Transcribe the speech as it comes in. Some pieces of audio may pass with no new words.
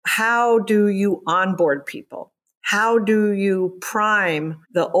how do you onboard people? How do you prime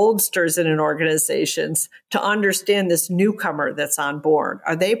the oldsters in an organization to understand this newcomer that's on board?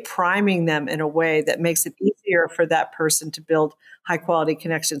 Are they priming them in a way that makes it easier for that person to build high quality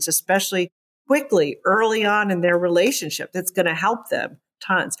connections, especially quickly, early on in their relationship? That's going to help them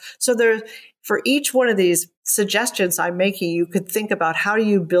tons. So for each one of these suggestions I'm making, you could think about how do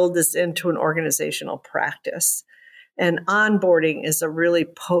you build this into an organizational practice? And onboarding is a really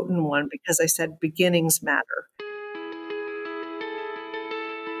potent one because I said beginnings matter.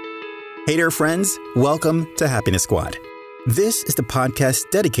 Hey there, friends. Welcome to Happiness Squad. This is the podcast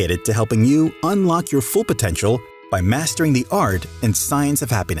dedicated to helping you unlock your full potential by mastering the art and science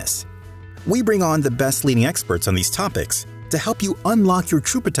of happiness. We bring on the best leading experts on these topics to help you unlock your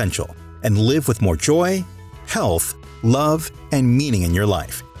true potential and live with more joy, health, love, and meaning in your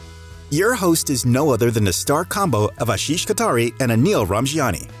life. Your host is no other than the star combo of Ashish Katari and Anil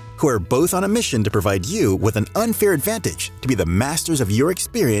Ramjiani, who are both on a mission to provide you with an unfair advantage to be the masters of your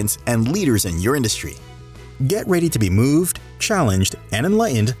experience and leaders in your industry. Get ready to be moved, challenged, and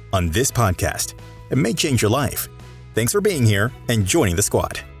enlightened on this podcast. It may change your life. Thanks for being here and joining the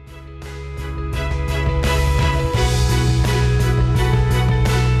squad.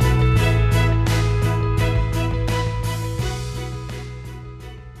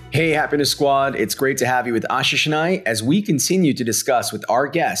 Hey, Happiness Squad. It's great to have you with Ashish and I as we continue to discuss with our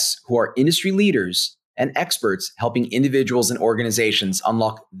guests who are industry leaders and experts helping individuals and organizations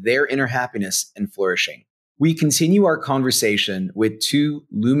unlock their inner happiness and flourishing. We continue our conversation with two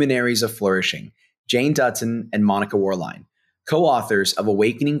luminaries of flourishing, Jane Dutton and Monica Worline, co-authors of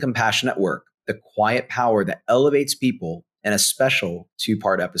Awakening Compassion at Work, The Quiet Power That Elevates People, in a special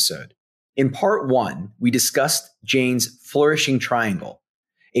two-part episode. In part one, we discussed Jane's flourishing triangle,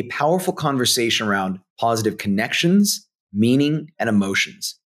 a powerful conversation around positive connections, meaning, and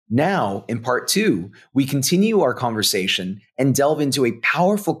emotions. Now, in part two, we continue our conversation and delve into a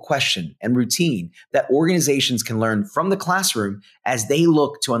powerful question and routine that organizations can learn from the classroom as they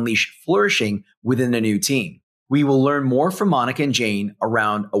look to unleash flourishing within a new team. We will learn more from Monica and Jane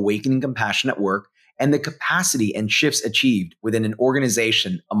around awakening compassion at work and the capacity and shifts achieved within an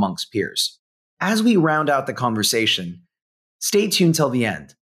organization amongst peers. As we round out the conversation, stay tuned till the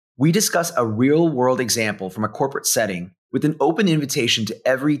end. We discuss a real-world example from a corporate setting with an open invitation to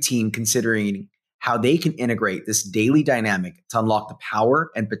every team considering how they can integrate this daily dynamic to unlock the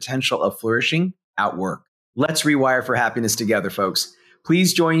power and potential of flourishing at work. Let's rewire for happiness together, folks.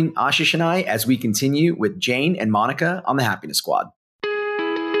 Please join Ashish and I as we continue with Jane and Monica on the Happiness Squad.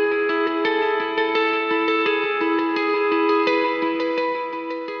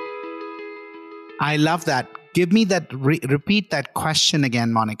 I love that. Give me that, repeat that question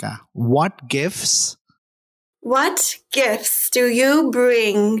again, Monica. What gifts do you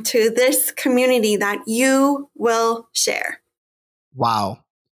bring to this community that you will share? Wow.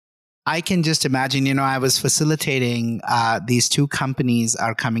 I can just imagine, I was facilitating, these two companies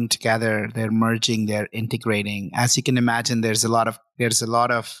are coming together. They're merging, they're integrating. As you can imagine, there's a lot of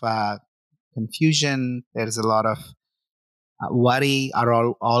confusion. There's a lot of worry. Are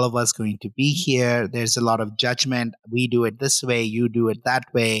all of us going to be here? There's a lot of judgment. We do it this way, you do it that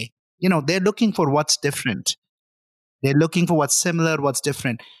way. They're looking for what's different. They're looking for what's similar, what's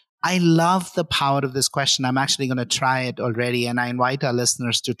different. I love the power of this question. I'm actually going to try it already, and I invite our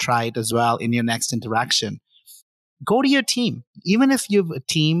listeners to try it as well in your next interaction. Go to your team. Even if you have a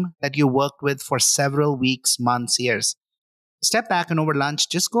team that you worked with for several weeks, months, years, step back and over lunch,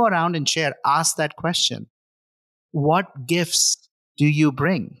 just go around and share. Ask that question. What gifts do you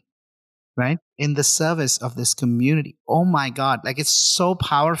bring, right, in the service of this community? Oh my God, it's so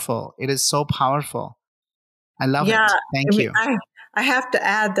powerful. It is so powerful. I love it. Thank you. I have to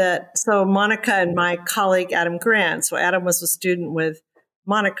add that, so Monica and my colleague, Adam Grant, so Adam was a student with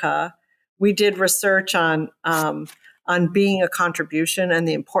Monica. We did research on being a contribution and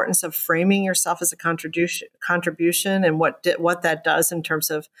the importance of framing yourself as a contribution and what that does in terms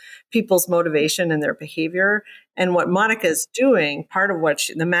of people's motivation and their behavior. And what Monica is doing, part of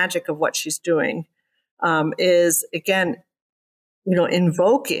the magic of what she's doing, is again,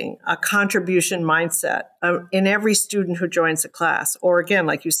 invoking a contribution mindset in every student who joins the class. Or again,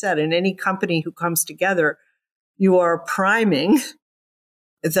 like you said, in any company who comes together, you are priming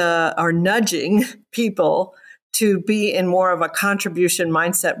or nudging people to be in more of a contribution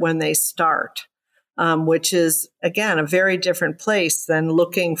mindset when they start, which is, again, a very different place than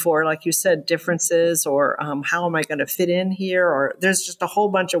looking for, like you said, differences or how am I going to fit in here? Or there's just a whole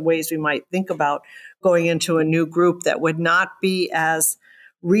bunch of ways we might think about going into a new group that would not be as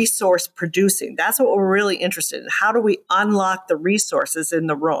resource producing. That's what we're really interested in. How do we unlock the resources in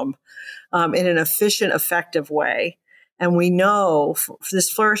the room in an efficient, effective way? And we know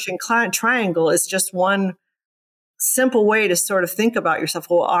this flourishing client triangle is just one simple way to sort of think about yourself.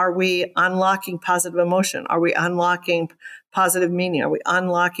 Well, are we unlocking positive emotion? Are we unlocking positive meaning? Are we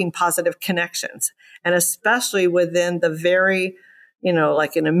unlocking positive connections? And especially within the very,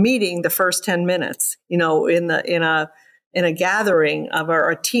 like in a meeting, the first 10 minutes, in a gathering of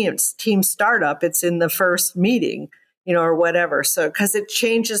our team startup, it's in the first meeting, or whatever. So, because it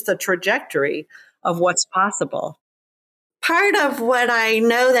changes the trajectory of what's possible. Part of what I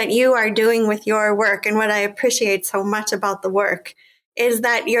know that you are doing with your work and what I appreciate so much about the work is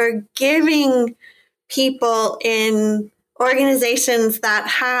that you're giving people in organizations that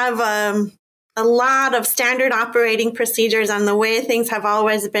have a lot of standard operating procedures on the way things have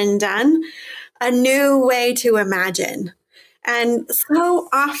always been done, a new way to imagine. And so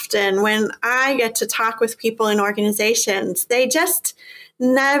often when I get to talk with people in organizations, they just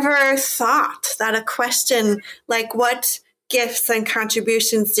never thought that a question like what gifts and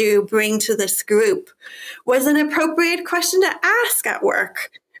contributions do you bring to this group was an appropriate question to ask at work.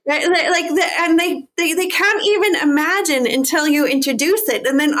 Right? And they can't even imagine until you introduce it.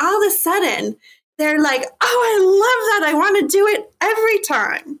 And then all of a sudden they're like, oh, I love that. I want to do it every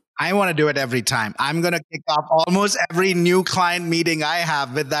time. I want to do it every time. I'm going to kick off almost every new client meeting I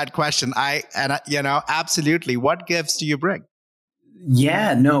have with that question. Absolutely. What gifts do you bring?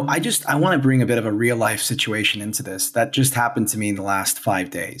 Yeah, no, I want to bring a bit of a real life situation into this. That just happened to me in the last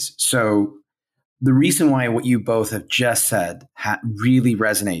 5 days. So the reason why what you both have just said really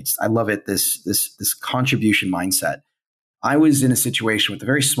resonates. I love it. This contribution mindset. I was in a situation with a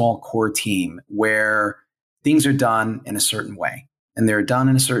very small core team where things are done in a certain way. And they're done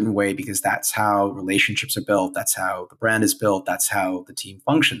in a certain way because that's how relationships are built. That's how the brand is built. That's how the team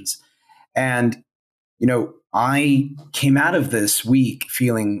functions. And I came out of this week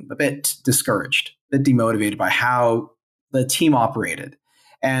feeling a bit discouraged, a bit demotivated by how the team operated.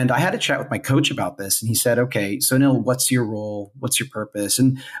 And I had a chat with my coach about this, and he said, okay, so Neil, what's your role? What's your purpose?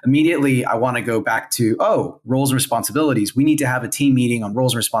 And immediately I want to go back to, roles and responsibilities. We need to have a team meeting on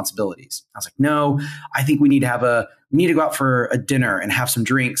roles and responsibilities. I was like, no, I think we need to go out for a dinner and have some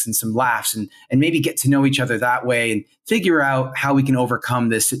drinks and some laughs and maybe get to know each other that way and figure out how we can overcome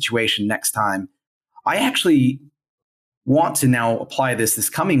this situation next time. I actually want to now apply this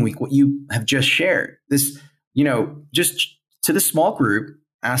coming week, what you have just shared. This, just to the small group,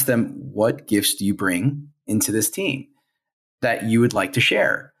 ask them, what gifts do you bring into this team that you would like to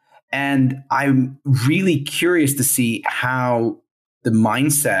share? And I'm really curious to see how the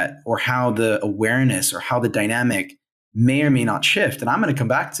mindset or how the awareness or how the dynamic may or may not shift. And I'm going to come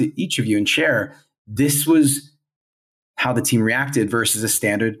back to each of you and share this was how the team reacted versus a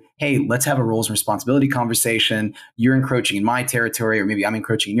standard, hey, let's have a roles and responsibility conversation. You're encroaching in my territory, or maybe I'm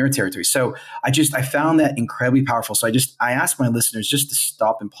encroaching in your territory. So I found that incredibly powerful. So I asked my listeners just to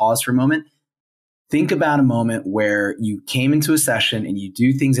stop and pause for a moment. Think about a moment where you came into a session and you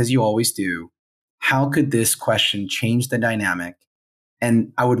do things as you always do. How could this question change the dynamic?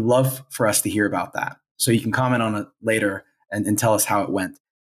 And I would love for us to hear about that. So you can comment on it later and tell us how it went.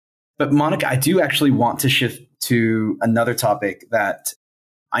 But Monica, I do actually want to shift to another topic that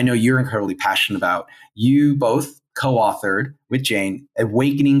I know you're incredibly passionate about. You both co-authored with Jane,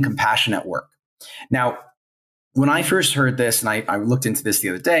 Awakening Compassion at Work. Now, when I first heard this, and I looked into this the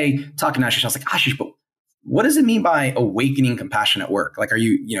other day, talking to Ashish, I was like, Ashish, but what does it mean by awakening compassion at work? Like, are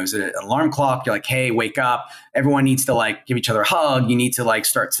you, is it an alarm clock? You're like, hey, wake up. Everyone needs to give each other a hug. You need to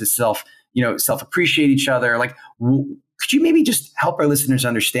start to self-appreciate each other. Could you maybe just help our listeners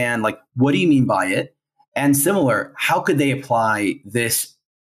understand, what do you mean by it? And similar, how could they apply this,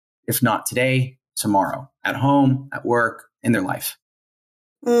 if not today, tomorrow, at home, at work, in their life?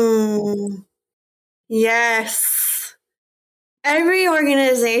 Yes. Every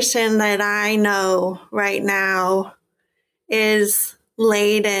organization that I know right now is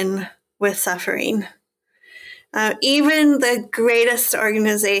laden with suffering. Even the greatest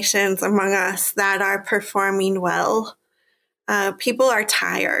organizations among us that are performing well, people are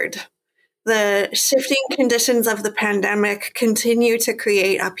tired. The shifting conditions of the pandemic continue to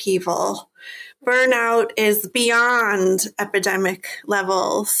create upheaval. Burnout is beyond epidemic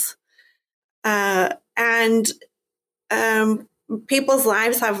levels. And people's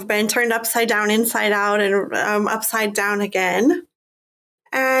lives have been turned upside down, inside out, and upside down again.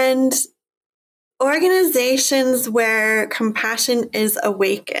 And organizations where compassion is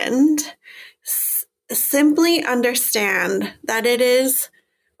awakened simply understand that it is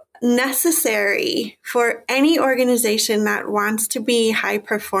necessary for any organization that wants to be high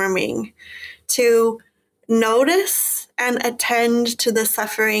performing to notice and attend to the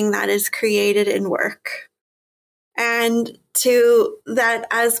suffering that is created in work. And to that,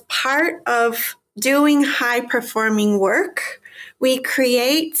 as part of doing high performing work, we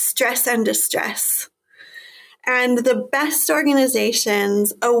create stress and distress. And the best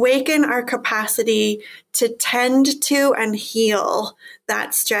organizations awaken our capacity to tend to and heal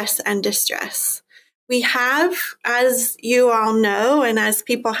that stress and distress. We have, as you all know, and as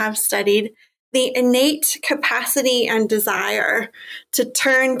people have studied, the innate capacity and desire to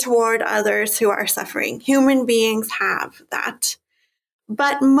turn toward others who are suffering. Human beings have that.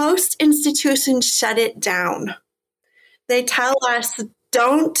 But most institutions shut it down. They tell us,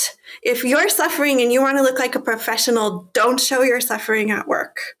 if you're suffering and you want to look like a professional, don't show your suffering at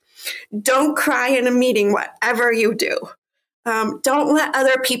work. Don't cry in a meeting, whatever you do. Don't let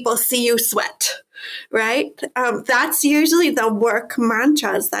other people see you sweat, right? That's usually the work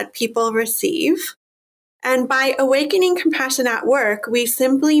mantras that people receive. And by awakening compassion at work, we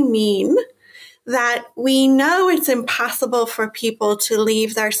simply mean that we know it's impossible for people to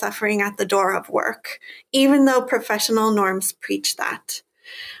leave their suffering at the door of work, even though professional norms preach that.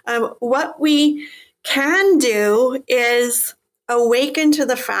 What we can do is awaken to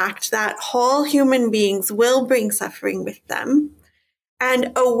the fact that whole human beings will bring suffering with them,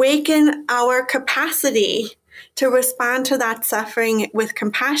 and awaken our capacity to respond to that suffering with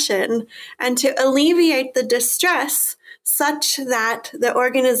compassion and to alleviate the distress such that the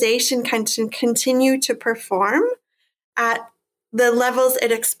organization can continue to perform at the levels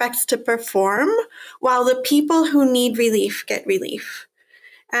it expects to perform, while the people who need relief get relief.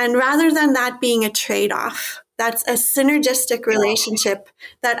 And rather than that being a trade-off, that's a synergistic relationship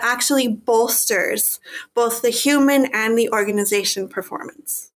that actually bolsters both the human and the organization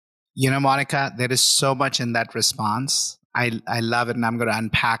performance. Monica, there is so much in that response. I love it, and I'm going to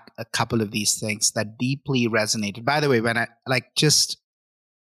unpack a couple of these things that deeply resonated. By the way, when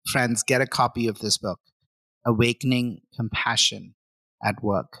friends, get a copy of this book, Awakening Compassion at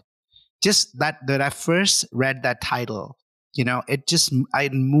Work. Just that I first read that title,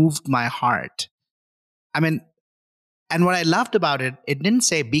 it moved my heart. And what I loved about it, it didn't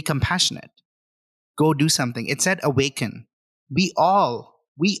say be compassionate, go do something. It said awaken. We all,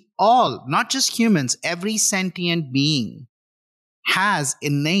 not just humans, every sentient being has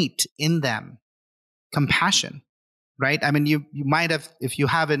innate in them compassion, right? You might have, if you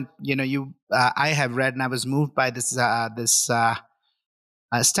haven't, I have read, and I was moved by this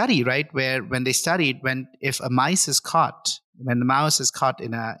study, right? Where when they studied, if a mouse is caught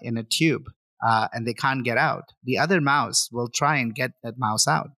in a tube and they can't get out, the other mouse will try and get that mouse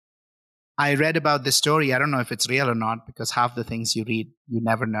out. I read about this story. I don't know if it's real or not, because half the things you read, you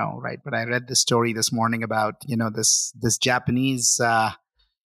never know, right? But I read this story this morning about, this Japanese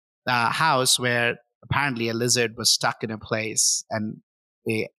house where apparently a lizard was stuck in a place, and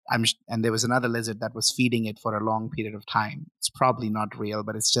there was another lizard that was feeding it for a long period of time. It's probably not real,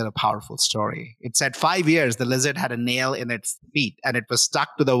 but it's still a powerful story. It said 5 years, the lizard had a nail in its feet and it was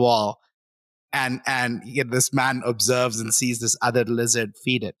stuck to the wall. And this man observes and sees this other lizard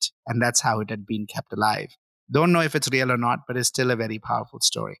feed it. And that's how it had been kept alive. Don't know if it's real or not, but it's still a very powerful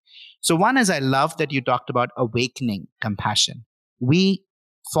story. So one is, I love that you talked about awakening compassion. We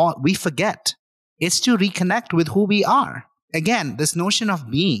forget. It's to reconnect with who we are. Again, this notion of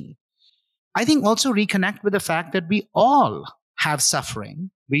being. I think also reconnect with the fact that we all have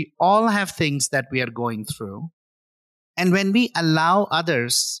suffering. We all have things that we are going through. And when we allow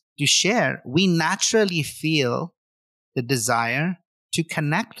others to share, we naturally feel the desire to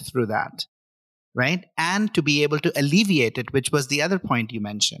connect through that, right? And to be able to alleviate it, which was the other point you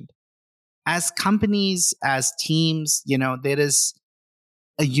mentioned. As companies, as teams, there is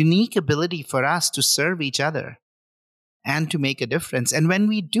a unique ability for us to serve each other and to make a difference. And when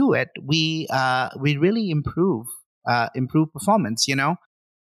we do it, we really improve performance.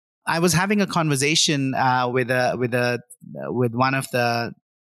 I was having a conversation with one of the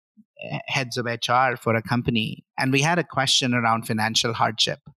heads of HR for a company, and we had a question around financial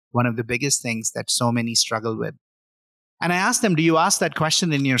hardship, one of the biggest things that so many struggle with. And I asked them, do you ask that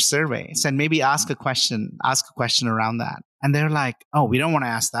question in your survey? I said, maybe ask a question around that. And they're like, oh, we don't want to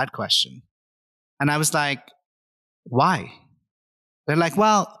ask that question. And I was like, why? They're like,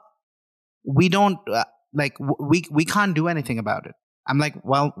 well, we don't, we can't do anything about it. I'm like,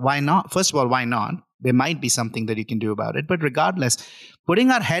 well, why not? First of all, why not? There might be something that you can do about it. But regardless,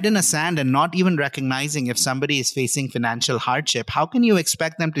 putting our head in the sand and not even recognizing if somebody is facing financial hardship, how can you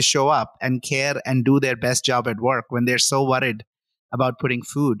expect them to show up and care and do their best job at work when they're so worried about putting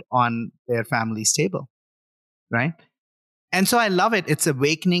food on their family's table, right? And so I love it. It's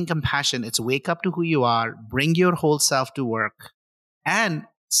awakening compassion. It's wake up to who you are, bring your whole self to work, and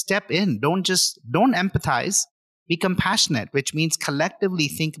step in. Don't empathize. Be compassionate, which means collectively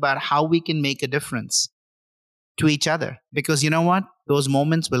think about how we can make a difference to each other. Because you know what? Those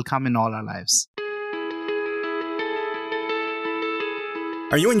moments will come in all our lives.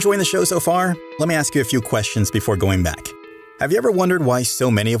 Are you enjoying the show so far? Let me ask you a few questions before going back. Have you ever wondered why so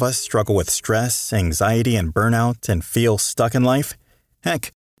many of us struggle with stress, anxiety, and burnout and feel stuck in life?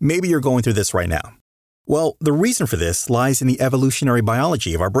 Heck, maybe you're going through this right now. Well, the reason for this lies in the evolutionary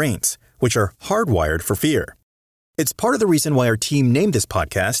biology of our brains, which are hardwired for fear. It's part of the reason why our team named this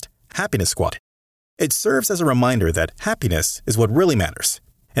podcast Happiness Squad. It serves as a reminder that happiness is what really matters,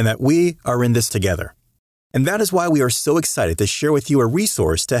 and that we are in this together. And that is why we are so excited to share with you a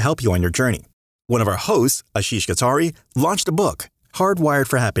resource to help you on your journey. One of our hosts, Ashish Katari, launched a book, Hardwired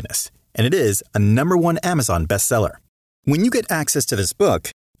for Happiness, and it is a #1 Amazon bestseller. When you get access to this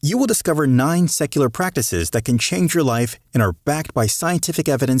book, you will discover 9 secular practices that can change your life and are backed by scientific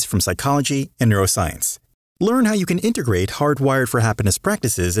evidence from psychology and neuroscience. Learn how you can integrate Hardwired for Happiness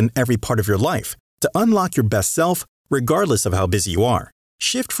practices in every part of your life to unlock your best self, regardless of how busy you are.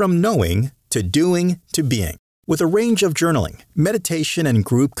 Shift from knowing to doing to being, with a range of journaling, meditation, and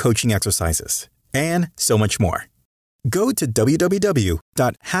group coaching exercises, and so much more. Go to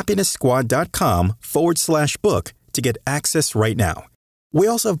www.happiness.squad.com/book to get access right now. We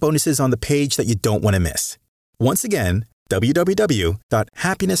also have bonuses on the page that you don't want to miss. Once again,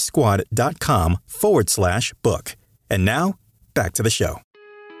 www.happiness.squad.com/book. And now, back to the show.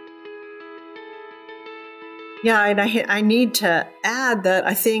 Yeah, and I need to add that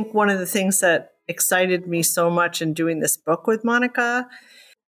I think one of the things that excited me so much in doing this book with Monica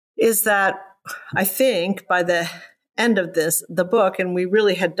is that I think by the end of the book, and we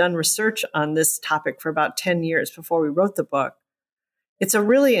really had done research on this topic for about 10 years before we wrote the book, it's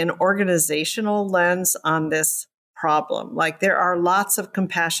really an organizational lens on this problem. Like there are lots of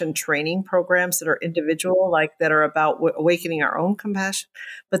compassion training programs that are individual, like that are about awakening our own compassion.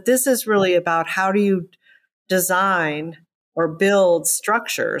 But this is really about how do you design or build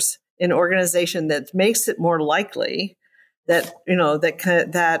structures in organization that makes it more likely that,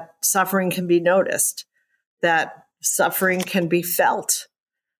 that suffering can be noticed, that suffering can be felt,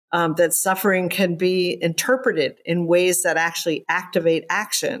 that suffering can be interpreted in ways that actually activate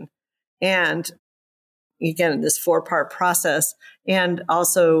action. And again, in this 4-part process, and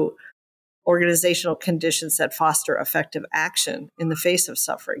also organizational conditions that foster effective action in the face of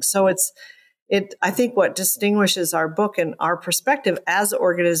suffering. So I think what distinguishes our book and our perspective as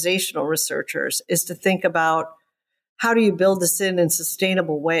organizational researchers is to think about how do you build this in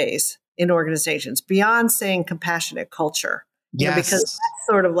sustainable ways in organizations beyond saying compassionate culture. Yes. Because that's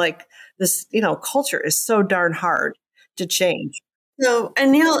sort of like this, culture is so darn hard to change. So,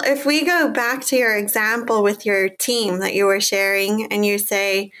 Anil, if we go back to your example with your team that you were sharing, and you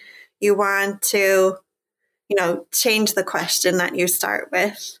say you want to, change the question that you start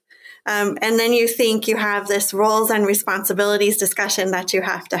with, and then you think you have this roles and responsibilities discussion that you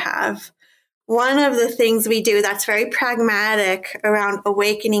have to have. One of the things we do that's very pragmatic around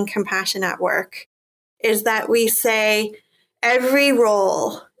awakening compassion at work is that we say every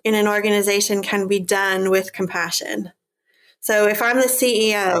role in an organization can be done with compassion. So if I'm the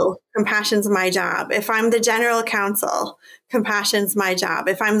CEO, compassion's my job. If I'm the general counsel, compassion's my job.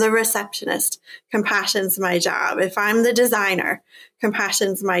 If I'm the receptionist, compassion's my job. If I'm the designer,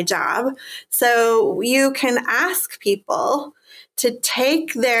 compassion's my job. So you can ask people to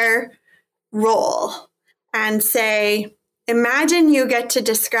take their role and say, imagine you get to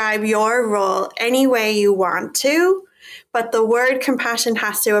describe your role any way you want to, but the word compassion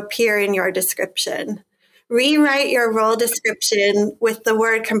has to appear in your description. Rewrite your role description with the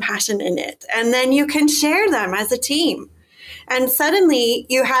word compassion in it, and then you can share them as a team. And suddenly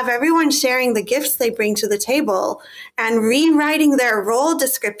you have everyone sharing the gifts they bring to the table and rewriting their role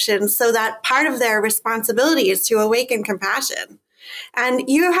description so that part of their responsibility is to awaken compassion. And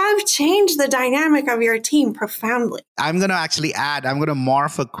you have changed the dynamic of your team profoundly. I'm going to actually I'm going to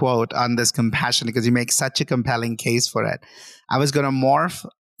morph a quote on this compassion because you make such a compelling case for it. I was going to morph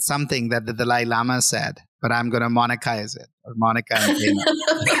something that the Dalai Lama said, but I'm going to Monica-ize it, or Monica and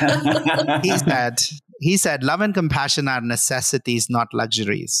He said, love and compassion are necessities, not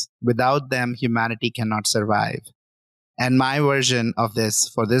luxuries. Without them, humanity cannot survive. And my version of this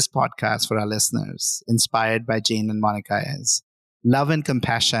for this podcast for our listeners, inspired by Jane and Monica, is love and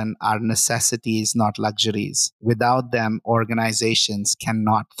compassion are necessities, not luxuries. Without them, organizations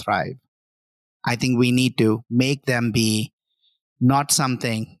cannot thrive. I think we need to make them be not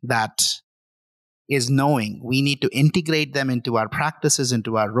something that is knowing. We need to integrate them into our practices,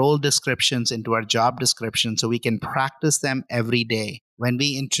 into our role descriptions, into our job descriptions, so we can practice them every day when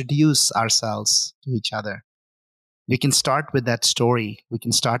we introduce ourselves to each other. We can start with that story. We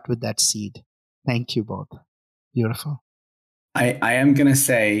can start with that seed. Thank you both. Beautiful. I am going to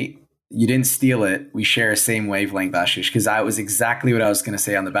say, you didn't steal it. We share a same wavelength, Ashish, because that was exactly what I was going to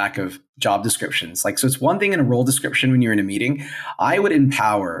say on the back of job descriptions. Like, so it's one thing in a role description when you're in a meeting. I would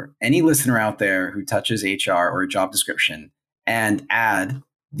empower any listener out there who touches HR or a job description and add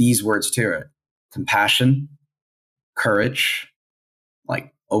these words to it: compassion, courage,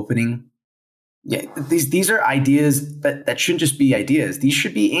 like opening. Yeah, these are ideas, but that shouldn't just be ideas. These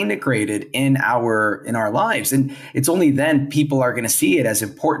should be integrated in our lives. And it's only then people are going to see it as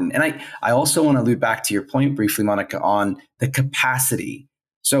important. And I also want to loop back to your point briefly, Monica, on the capacity.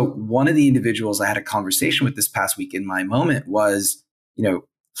 So one of the individuals I had a conversation with this past week in my moment was,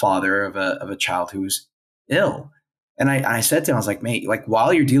 father of a child who's ill. And I said to him, I was like, mate, like,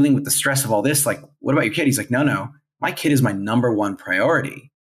 while you're dealing with the stress of all this, like, what about your kid? He's like, no, my kid is my number one priority.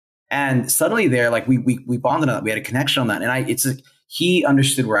 And suddenly there, like, we bonded on that. We had a connection on that. And he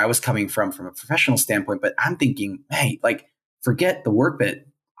understood where I was coming from a professional standpoint, but I'm thinking, hey, like, forget the work bit.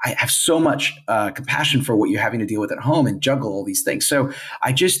 I have so much compassion for what you're having to deal with at home and juggle all these things. So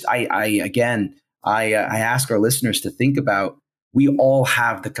I ask our listeners to think about, we all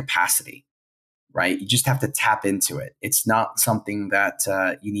have the capacity, right? You just have to tap into it. It's not something that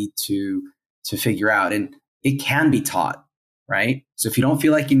you need to figure out, and it can be taught. Right? So if you don't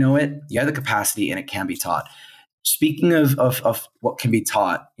feel like you know it, you have the capacity and it can be taught. Speaking of what can be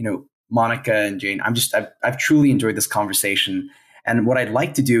taught, Monica and Jane, I've truly enjoyed this conversation. And what I'd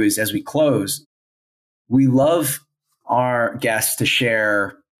like to do is, as we close, we love our guests to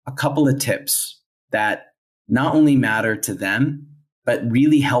share a couple of tips that not only matter to them, but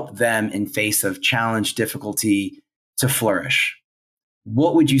really help them in face of challenge, difficulty, to flourish.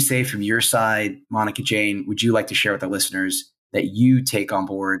 What would you say from your side, Monica, Jane, would you like to share with our listeners that you take on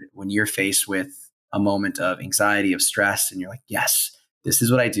board when you're faced with a moment of anxiety, of stress, and you're like, yes, this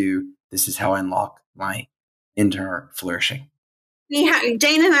is what I do. This is how I unlock my inner flourishing?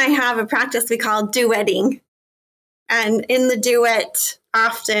 Jane and I have a practice we call duetting. And in the duet,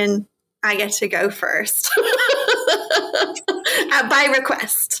 often I get to go first by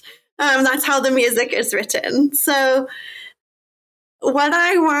request. That's how the music is written. So what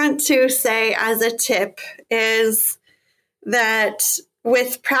I want to say as a tip is that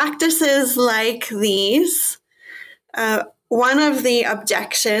with practices like these, one of the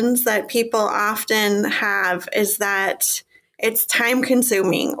objections that people often have is that it's time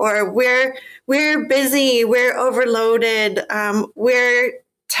consuming, or we're busy, we're overloaded, we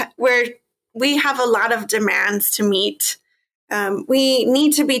have a lot of demands to meet. We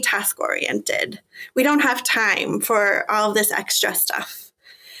need to be task oriented. We don't have time for all this extra stuff.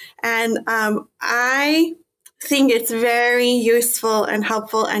 And I think it's very useful and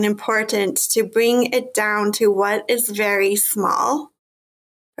helpful and important to bring it down to what is very small,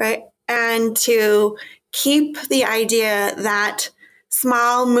 right? And to keep the idea that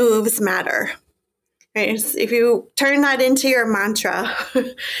small moves matter. Right? If you turn that into your mantra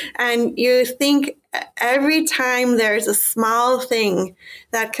and you think every time there's a small thing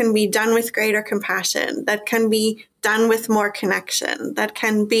that can be done with greater compassion, that can be done with more connection, that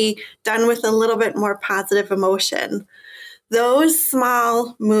can be done with a little bit more positive emotion, those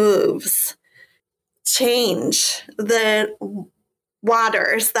small moves change the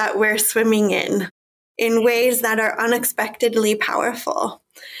waters that we're swimming in ways that are unexpectedly powerful.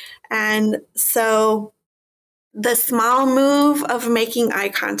 And so the small move of making eye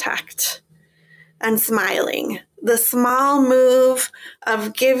contact and smiling, the small move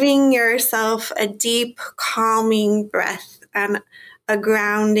of giving yourself a deep, calming breath and a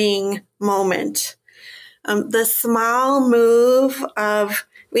grounding moment, the small move of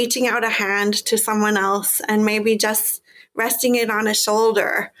reaching out a hand to someone else and maybe just resting it on a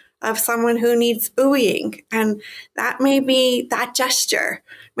shoulder of someone who needs buoying. And that may be that gesture,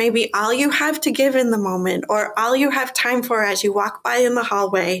 maybe all you have to give in the moment or all you have time for as you walk by in the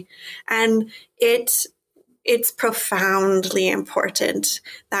hallway. And it's profoundly important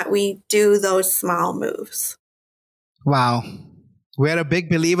that we do those small moves. Wow. We're a big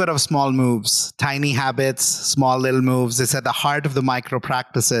believer of small moves, tiny habits, small little moves. It's at the heart of the micro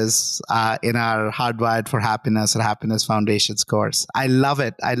practices in our Hardwired for Happiness or Happiness Foundations course. I love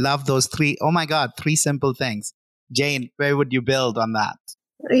it. I love those three simple things. Jane, where would you build on that?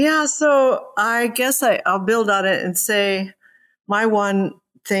 Yeah, so I guess I'll build on it and say my one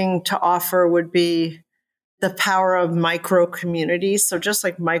thing to offer would be the power of micro communities. So just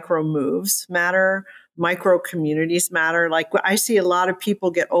like micro moves matter, micro communities matter. Like I see a lot of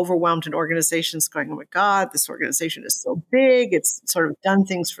people get overwhelmed in organizations going, oh my God, this organization is so big. It's sort of done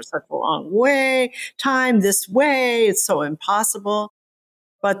things for such a long time this way. It's so impossible.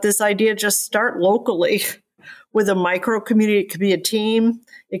 But this idea, just start locally with a micro community. It could be a team.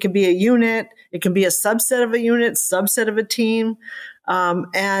 It could be a unit. It can be a subset of a unit, subset of a team.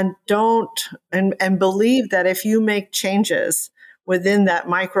 And believe that if you make changes within that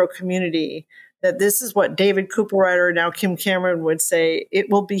micro community, that this is what David Cooperrider, now Kim Cameron, would say,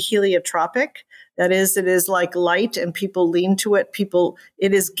 it will be heliotropic. That is, it is like light and people lean to it.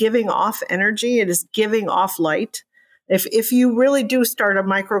 It is giving off energy. It is giving off light. If you really do start a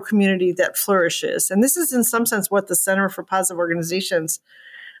micro community that flourishes, and this is in some sense what the Center for Positive Organizations,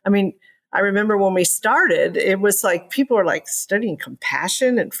 I remember when we started, it was like people were like studying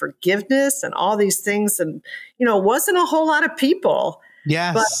compassion and forgiveness and all these things. And, it wasn't a whole lot of people.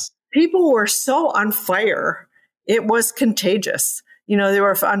 Yes. But people were so on fire. It was contagious. They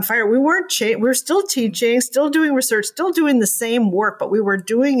were on fire. We were still teaching, still doing research, still doing the same work, but we were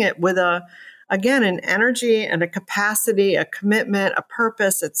doing it with an energy and a capacity, a commitment, a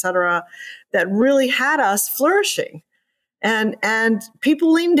purpose, et cetera, that really had us flourishing. And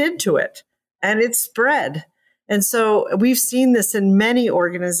people leaned into it and it spread. And so we've seen this in many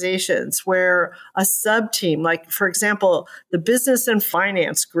organizations where a sub-team, like, for example, the business and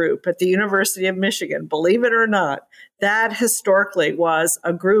finance group at the University of Michigan, believe it or not, that historically was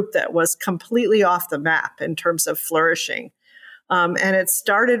a group that was completely off the map in terms of flourishing. And it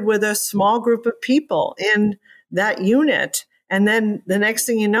started with a small group of people in that unit. And then the next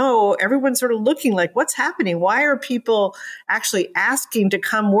thing you know, everyone's sort of looking like, what's happening? Why are people actually asking to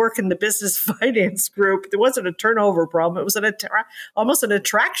come work in the business finance group? There wasn't a turnover problem. It was almost an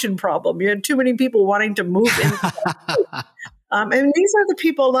attraction problem. You had too many people wanting to move in. And these are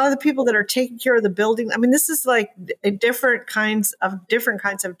a lot of the people that are taking care of the building. This is like different kinds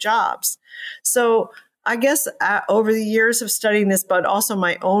of jobs. So I guess over the years of studying this, but also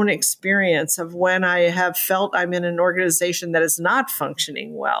my own experience of when I have felt I'm in an organization that is not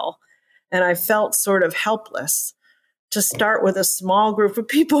functioning well, and I felt sort of helpless, to start with a small group of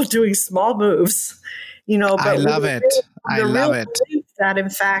people doing small moves, but I love it. I love it. That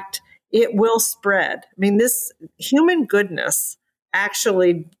in fact, it will spread. This human goodness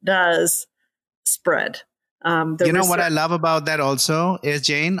actually does spread. What I love about that also is,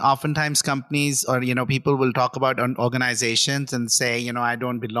 Jane, oftentimes companies or, people will talk about organizations and say, I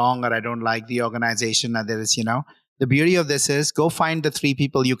don't belong or I don't like the organization. Or there is, the beauty of this is go find the 3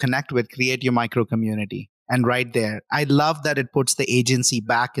 people you connect with, create your micro community. And right there, I love that it puts the agency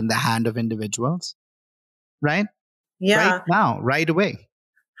back in the hand of individuals, right? Yeah. Right now, right away.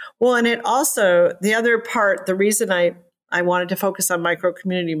 Well, and it also, the other part, the reason I wanted to focus on micro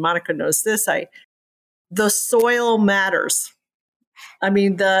community, Monica knows this, the soil matters.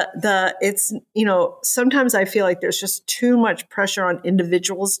 It's, sometimes I feel like there's just too much pressure on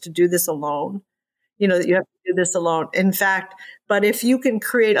individuals to do this alone, that you have to do this alone. In fact, but if you can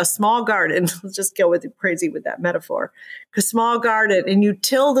create a small garden, let's just go crazy with that metaphor, a small garden, and you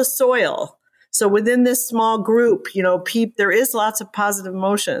till the soil. So within this small group, there is lots of positive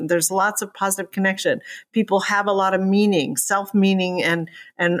emotion. There's lots of positive connection. People have a lot of meaning, self-meaning and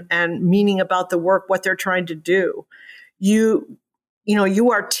meaning about the work, what they're trying to do. You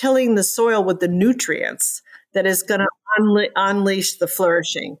are tilling the soil with the nutrients that is going to unleash the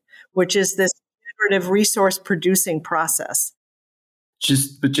flourishing, which is this generative resource producing process.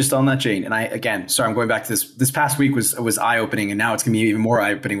 Just on that, Jane, and I'm going back to this. This past week was eye-opening, and now it's going to be even more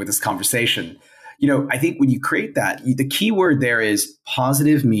eye-opening with this conversation. I think when you create that, the key word there is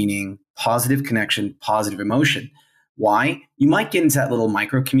positive meaning, positive connection, positive emotion. Why? You might get into that little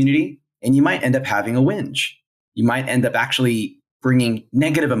micro community, and you might end up having a whinge. You might end up actually bringing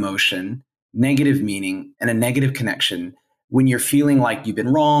negative emotion, negative meaning, and a negative connection when you're feeling like you've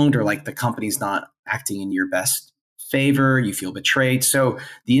been wronged or like the company's not acting in your best favor, you feel betrayed. So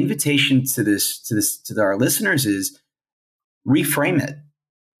the invitation to our listeners is reframe it.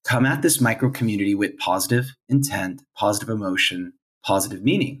 Come at this micro community with positive intent, positive emotion, positive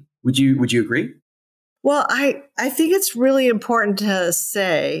meaning. Would you agree? Well, I think it's really important to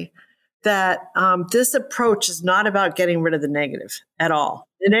say that this approach is not about getting rid of the negative at all.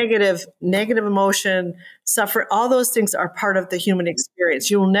 The negative emotion, suffering, all those things are part of the human experience.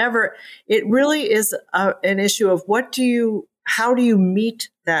 It really is an issue of how do you meet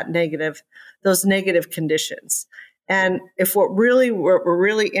those negative conditions? And if what we're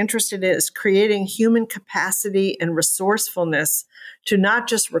really interested in is creating human capacity and resourcefulness to not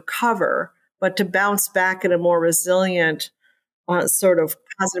just recover, but to bounce back in a more resilient sort of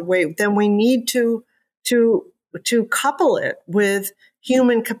positive way, then we need to couple it with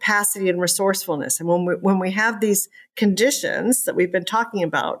human capacity and resourcefulness. And when we have these conditions that we've been talking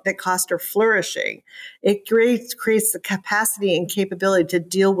about that cost are flourishing, it creates the capacity and capability to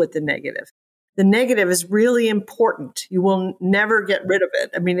deal with the negative. The negative is really important. You will never get rid of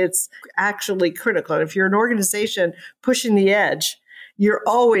it. I mean, it's actually critical. And if you're an organization pushing the edge, you're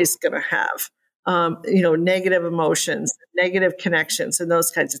always going to have negative emotions, negative connections, and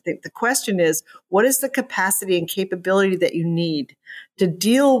those kinds of things. The question is, what is the capacity and capability that you need to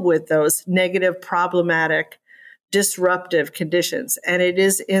deal with those negative, problematic, disruptive conditions? And it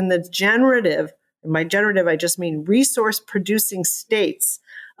is in the generative, by generative, I just mean resource producing states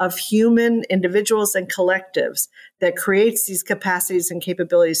of human individuals and collectives that creates these capacities and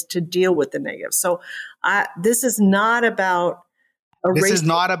capabilities to deal with the negative. So this is not about this is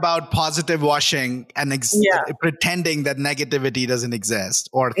not about positive washing and pretending that negativity doesn't exist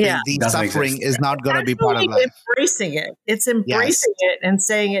or think the suffering is not going to be part of life. Embracing it. It's embracing it and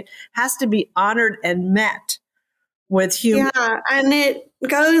saying it has to be honored and met with humor. Yeah, and it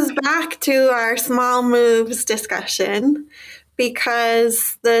goes back to our small moves discussion,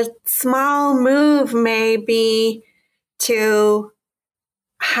 because the small move may be to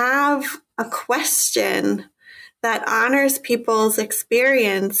have a question that honors people's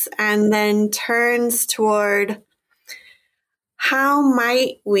experience and then turns toward how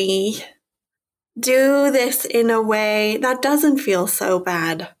might we do this in a way that doesn't feel so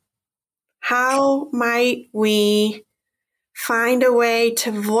bad? How might we find a way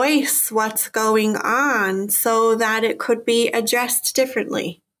to voice what's going on so that it could be addressed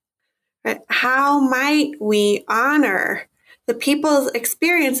differently? How might we honor the people's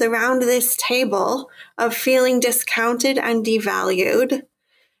experience around this table of feeling discounted and devalued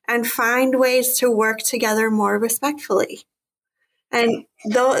and find ways to work together more respectfully? And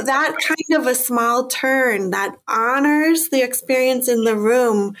that kind of a small turn that honors the experience in the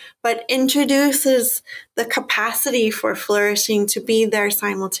room, but introduces the capacity for flourishing to be there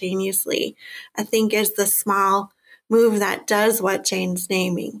simultaneously, I think is the small move that does what Jane's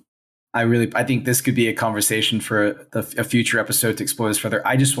naming. I think this could be a conversation for a future episode to explore this further.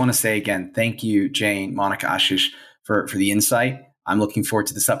 I just want to say again, thank you, Jane, Monica, Ashish, for the insight. I'm looking forward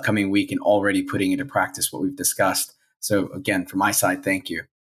to this upcoming week and already putting into practice what we've discussed. So again, from my side, thank you.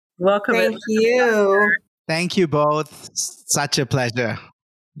 Welcome. Thank you. Thank you both. Such a pleasure.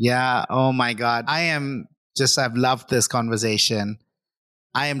 Yeah. Oh my God. I've loved this conversation.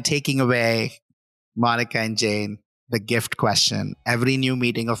 I am taking away, Monica and Jane, the gift question. Every new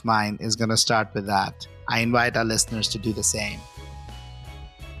meeting of mine is going to start with that. I invite our listeners to do the same.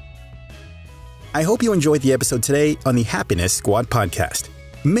 I hope you enjoyed the episode today on the Happiness Squad podcast.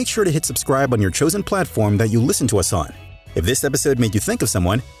 Make sure to hit subscribe on your chosen platform that you listen to us on. If this episode made you think of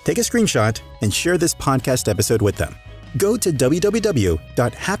someone, take a screenshot and share this podcast episode with them. Go to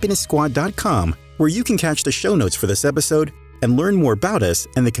www.happinesssquad.com where you can catch the show notes for this episode and learn more about us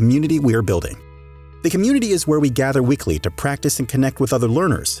and the community we are building. The community is where we gather weekly to practice and connect with other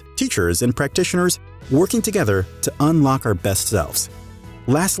learners, teachers, and practitioners working together to unlock our best selves.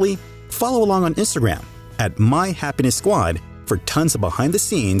 Lastly, follow along on Instagram at MyHappinessSquad for tons of behind the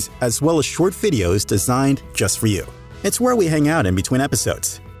scenes as well as short videos designed just for you. It's where we hang out in between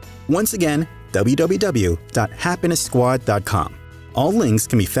episodes. Once again, www.happinesssquad.com. All links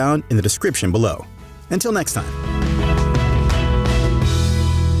can be found in the description below. Until next time.